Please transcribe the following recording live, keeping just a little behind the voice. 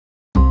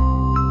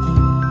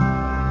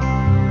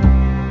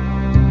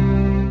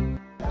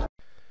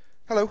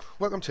Hello,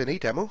 welcome to an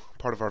e-demo,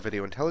 part of our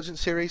video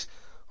intelligence series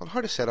on how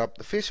to set up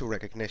the facial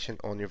recognition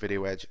on your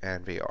VideoEdge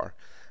NVR.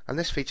 And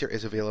this feature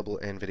is available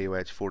in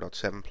VideoEdge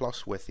 4.7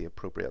 Plus with the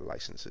appropriate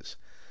licenses.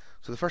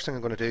 So the first thing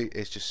I'm going to do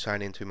is just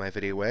sign into my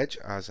VideoEdge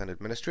as an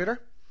administrator.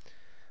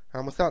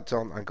 And with that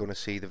done, I'm going to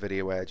see the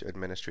VideoEdge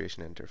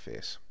administration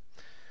interface.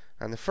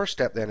 And the first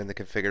step then in the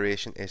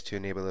configuration is to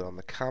enable it on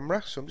the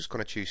camera. So I'm just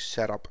going to choose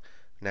Setup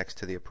next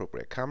to the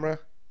appropriate camera.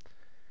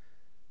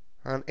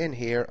 And in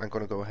here I'm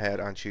going to go ahead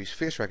and choose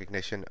face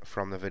recognition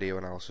from the video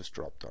analysis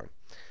drop down.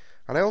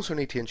 And I also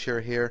need to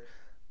ensure here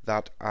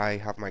that I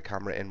have my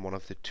camera in one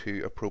of the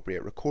two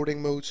appropriate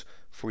recording modes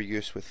for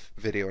use with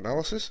video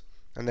analysis,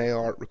 and they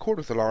are record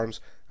with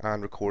alarms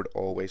and record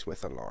always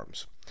with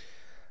alarms.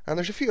 And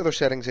there's a few other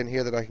settings in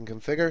here that I can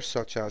configure,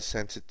 such as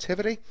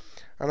sensitivity,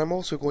 and I'm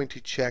also going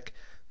to check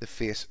the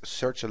face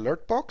search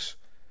alert box.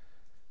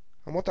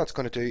 And what that's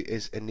going to do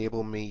is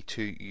enable me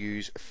to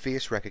use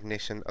face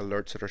recognition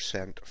alerts that are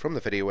sent from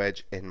the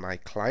VideoEdge in my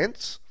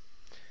clients.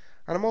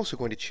 And I'm also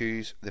going to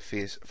choose the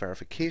face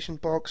verification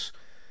box,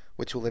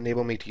 which will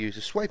enable me to use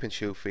the swipe and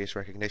show face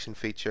recognition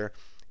feature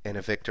in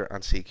a Victor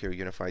and Secure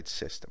unified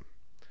system.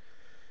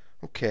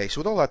 Okay, so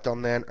with all that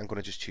done then, I'm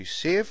going to just choose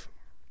save.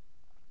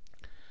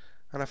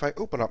 And if I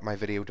open up my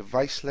video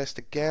device list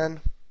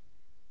again,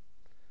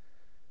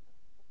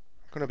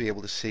 I'm going to be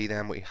able to see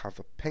then we have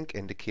a pink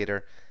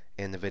indicator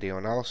in the video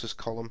analysis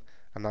column,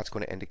 and that's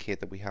going to indicate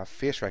that we have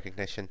face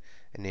recognition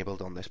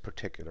enabled on this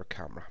particular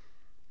camera.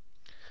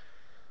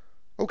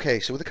 Okay,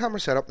 so with the camera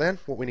set up then,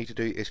 what we need to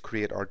do is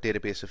create our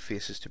database of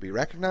faces to be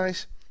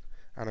recognized,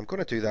 and I'm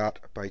going to do that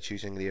by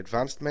choosing the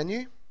advanced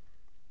menu,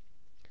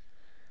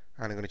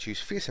 and I'm going to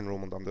choose face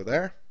enrollment under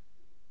there.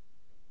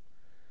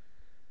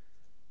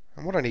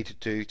 And what I need to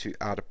do to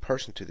add a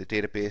person to the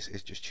database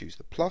is just choose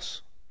the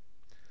plus.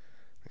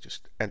 I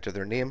just enter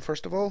their name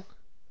first of all,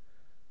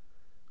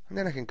 and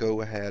then I can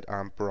go ahead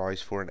and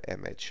browse for an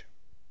image.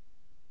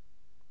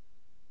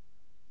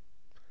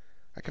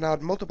 I can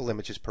add multiple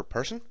images per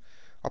person,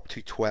 up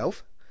to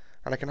 12,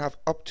 and I can have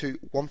up to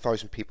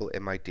 1,000 people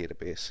in my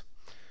database.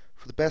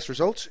 For the best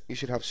results, you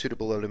should have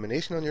suitable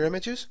illumination on your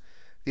images,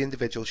 the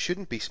individual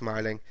shouldn't be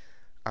smiling,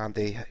 and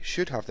they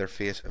should have their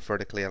face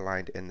vertically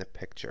aligned in the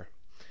picture.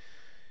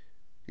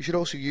 You should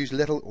also use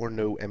little or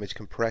no image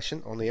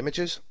compression on the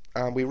images,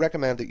 and we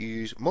recommend that you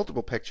use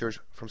multiple pictures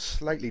from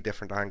slightly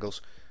different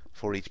angles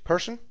for each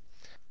person.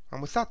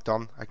 And with that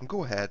done, I can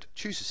go ahead,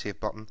 choose the save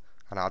button,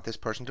 and add this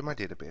person to my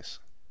database.